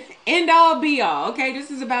all be all. Okay, this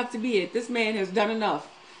is about to be it. This man has done enough.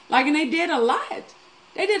 Like, and they did a lot.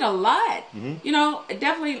 They did a lot. You know,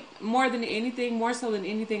 definitely more so than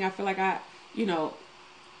anything, I feel like I, you know,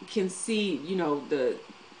 can see, you know,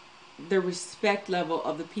 the respect level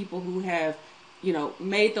of the people who have, you know,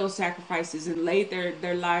 made those sacrifices and laid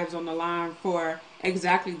their lives on the line for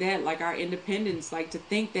exactly that, like our independence. Like to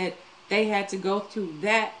think that they had to go through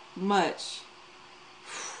that much.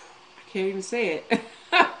 I can't even say it.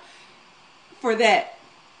 For that.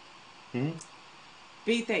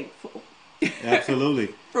 Be thankful. Absolutely.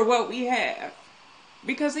 For what we have,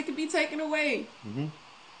 because it could be taken away,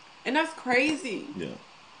 and that's crazy. Yeah,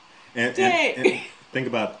 and think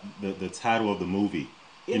about the title of the movie.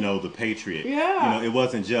 You know, the Patriot. Yeah. You know, it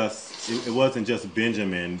wasn't just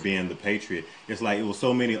Benjamin being the Patriot. It's like it was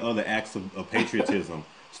so many other acts of patriotism.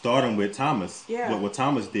 Starting with Thomas, what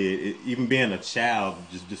Thomas did, even being a child,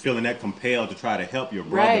 just feeling that compelled to try to help your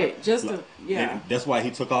brother. Right, and that's why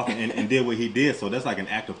he took off and did what he did. So that's like an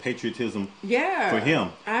act of patriotism for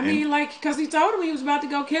him. I mean, like, because he told him he was about to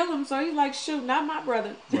go kill him. So he's like, shoot, not my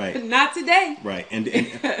brother. Right. Not today. Right.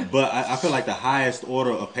 But I feel like the highest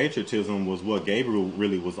order of patriotism was what Gabriel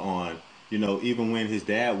really was on. You know, even when his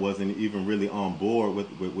dad wasn't even really on board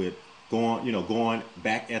with going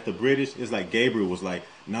back at the British. It's like Gabriel was like,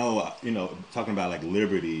 no, you know, talking about like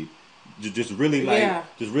liberty, just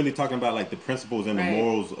really talking about like the principles and the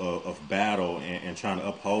morals of battle and trying to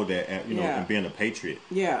uphold that, and being a patriot.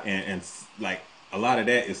 Yeah. And like a lot of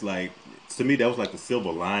that is like, to me, that was like the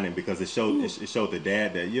silver lining, because it showed the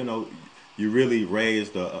dad that, you know, you really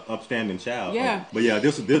raised a upstanding child. Yeah. But yeah,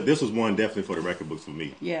 this was one definitely for the record books for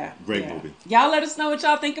me. Yeah. Great movie. Y'all let us know what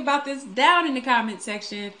y'all think about this down in the comment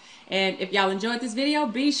section. And if y'all enjoyed this video,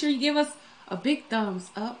 be sure you give us a big thumbs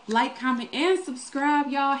up, like, comment, and subscribe.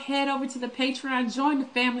 Y'all head over to the Patreon, join the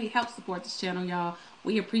family, help support this channel, y'all.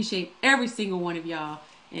 We appreciate every single one of y'all.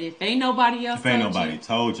 And if ain't nobody else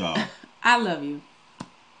told y'all, I love you.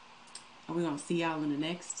 And we're gonna see y'all in the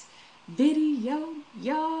next video,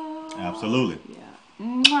 y'all. Absolutely. Yeah.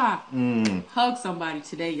 Mwah. Hug somebody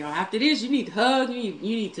today, y'all. After this, you need to hug. You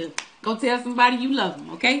need to go tell somebody you love them,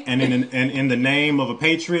 okay? And in the name of a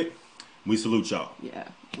patriot, we salute y'all. Yeah,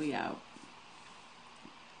 we out.